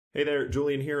Hey there,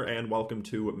 Julian here, and welcome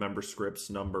to member scripts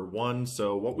number 1.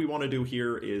 So what we want to do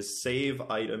here is save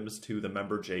items to the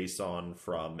member JSON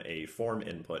from a form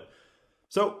input.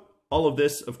 So all of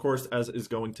this, of course, as is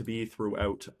going to be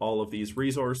throughout all of these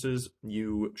resources,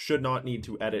 you should not need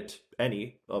to edit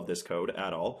any of this code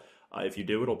at all. If you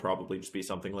do, it'll probably just be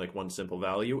something like one simple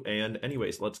value. And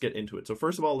anyways, let's get into it. So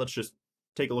first of all, let's just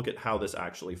take a look at how this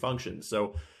actually functions.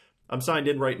 So I'm signed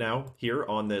in right now here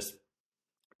on this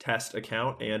test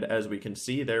account, and as we can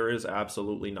see, there is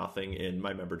absolutely nothing in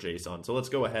my member JSON. So let's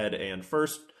go ahead and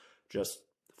first, just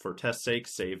for test sake,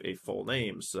 save a full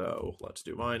name. So let's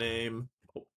do my name.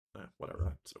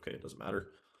 Whatever, it's okay, it doesn't matter.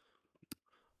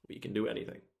 We can do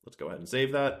anything. Let's go ahead and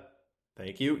save that.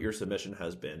 Thank you, your submission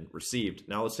has been received.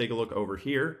 Now let's take a look over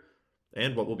here,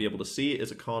 and what we'll be able to see is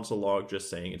a console log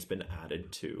just saying it's been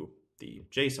added to the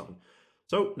JSON.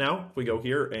 So now if we go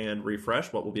here and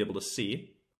refresh, what we'll be able to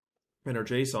see in our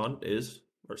JSON is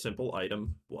our simple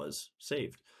item was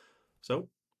saved. So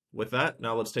with that,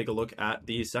 now let's take a look at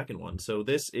the second one. So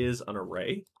this is an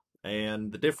array,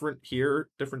 and the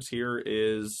difference here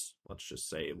is, let's just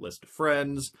say list of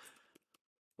friends.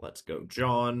 Let's go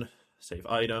John, save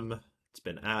item, it's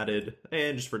been added,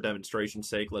 and just for demonstration's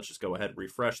sake, let's just go ahead and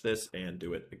refresh this and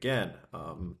do it again.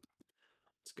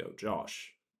 Let's go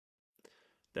Josh.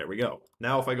 There we go.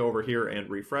 Now if I go over here and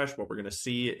refresh, what we're going to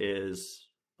see is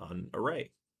an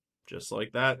array. Just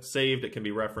like that, saved. It can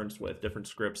be referenced with different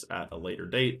scripts at a later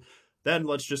date. Then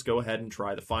let's just go ahead and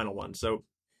try the final one. So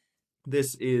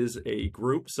this is a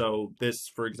group. So this,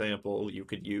 for example, you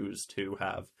could use to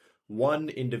have one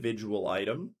individual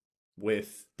item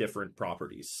with different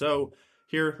properties. So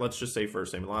here, let's just say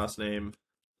first name and last name.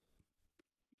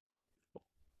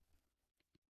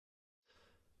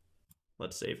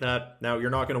 Let's save that. Now you're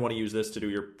not going to want to use this to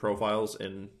do your profiles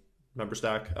in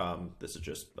Memberstack. This is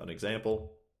just an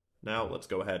example. Now let's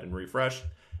go ahead and refresh.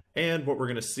 And what we're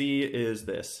going to see is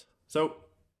this. So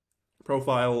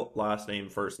profile, last name,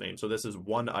 first name. So this is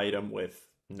one item with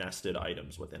nested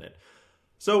items within it.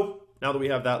 So now that we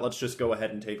have that, let's just go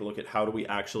ahead and take a look at how do we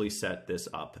actually set this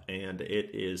up. And it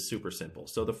is super simple.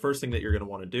 So the first thing that you're going to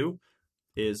want to do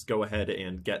is go ahead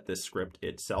and get this script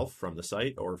itself from the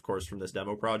site, or of course from this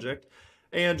demo project,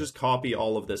 and just copy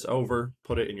all of this over,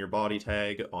 put it in your body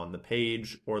tag on the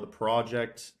page or the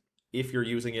project if you're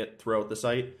using it throughout the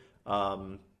site,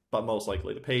 but most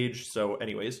likely the page. So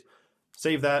anyways,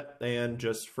 save that and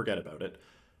just forget about it.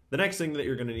 The next thing that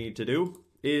you're going to need to do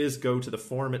is go to the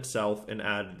form itself and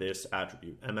add this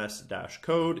attribute,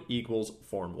 ms-code equals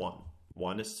form1.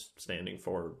 1 is standing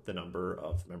for the number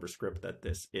of member script that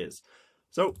this is.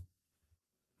 So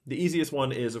the easiest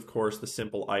one is, of course, the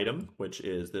simple item, which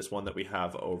is this one that we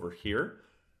have over here.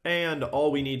 And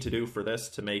all we need to do for this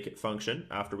to make it function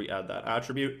after we add that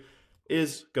attribute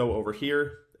is go over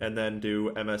here and then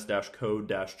do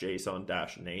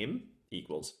ms-code-json-name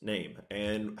equals name.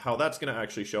 And how that's going to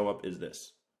actually show up is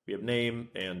this. We have name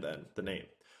and then the name.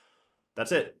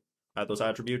 That's it. Add those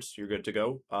attributes, you're good to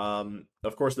go.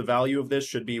 Of course, the value of this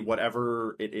should be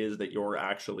whatever it is that you're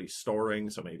actually storing.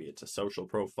 So maybe it's a social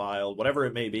profile, whatever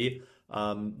it may be.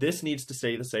 This needs to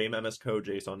stay the same, MS Code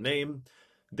JSON name.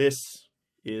 This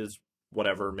is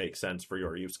whatever makes sense for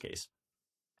your use case.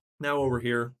 Now over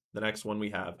here, the next one we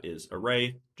have is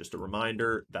array. Just a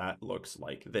reminder, that looks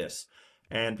like this.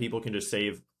 And people can just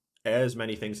save as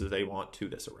many things as they want to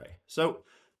this array. So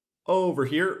over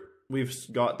here,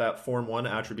 we've got that form1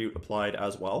 attribute applied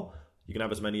as well. You can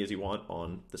have as many as you want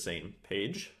on the same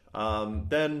page.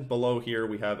 Then below here,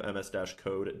 we have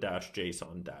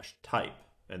ms-code-json-type,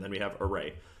 and then we have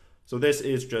array. So this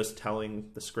is just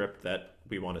telling the script that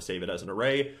we want to save it as an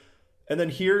array. And then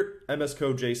here,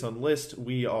 ms-code-json list,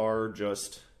 we are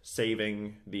just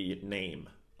saving the name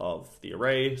of the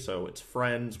array. So it's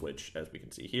friends, which as we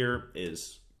can see here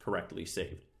is correctly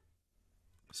saved.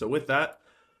 So with that,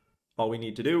 all we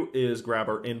need to do is grab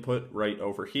our input right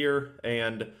over here,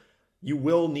 and you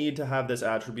will need to have this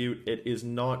attribute. It is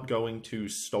not going to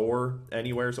store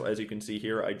anywhere. So as you can see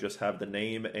here, I just have the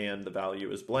name and the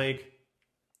value is blank.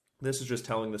 This is just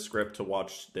telling the script to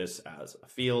watch this as a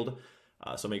field.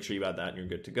 So make sure you add that and you're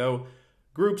good to go.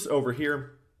 Groups over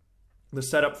here. The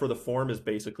setup for the form is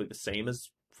basically the same as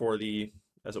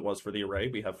it was for the array.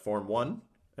 We have form1,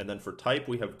 and then for type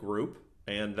we have group,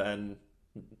 and then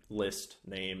list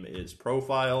name is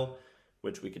profile,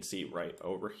 which we can see right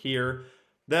over here.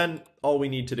 Then all we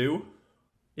need to do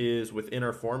is within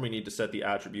our form, we need to set the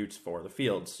attributes for the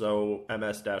fields. So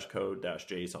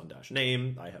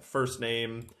ms-code-json-name, I have first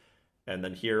name, and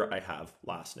then here I have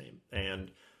last name.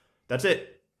 And that's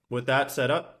it. With that set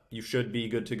up, you should be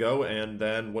good to go. And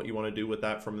then what you want to do with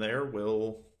that from there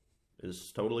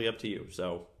is totally up to you.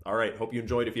 So, all right, hope you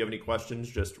enjoyed. If you have any questions,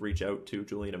 just reach out to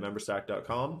Julian at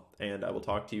Memberstack.com, and I will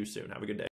talk to you soon. Have a good day.